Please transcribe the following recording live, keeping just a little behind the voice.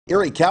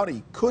Erie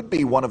County could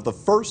be one of the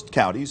first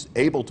counties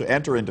able to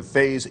enter into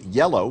phase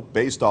yellow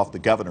based off the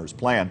governor's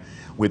plan.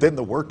 Within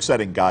the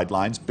work-setting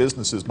guidelines,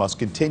 businesses must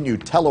continue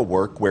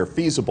telework where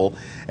feasible,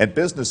 and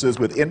businesses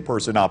with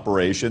in-person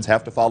operations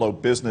have to follow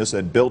business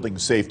and building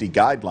safety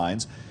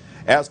guidelines.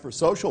 As for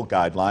social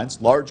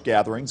guidelines, large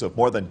gatherings of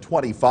more than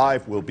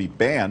 25 will be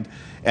banned,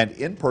 and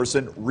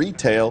in-person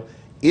retail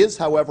is,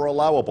 however,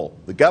 allowable.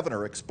 The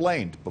governor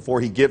explained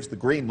before he gives the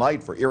green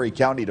light for Erie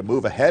County to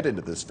move ahead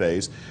into this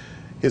phase.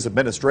 His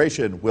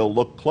administration will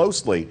look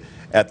closely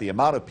at the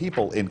amount of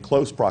people in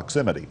close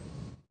proximity.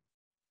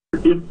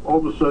 If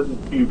all of a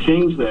sudden you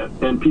change that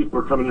and people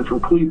are coming in from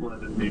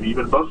Cleveland and maybe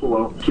even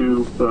Buffalo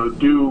to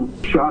do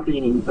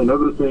shopping and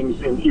other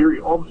things in Erie,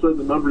 all of a sudden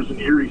the numbers in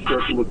Erie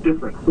start to look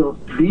different. So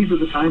these are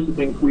the kinds of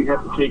things we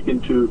have to take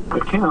into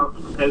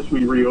account as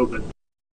we reopen.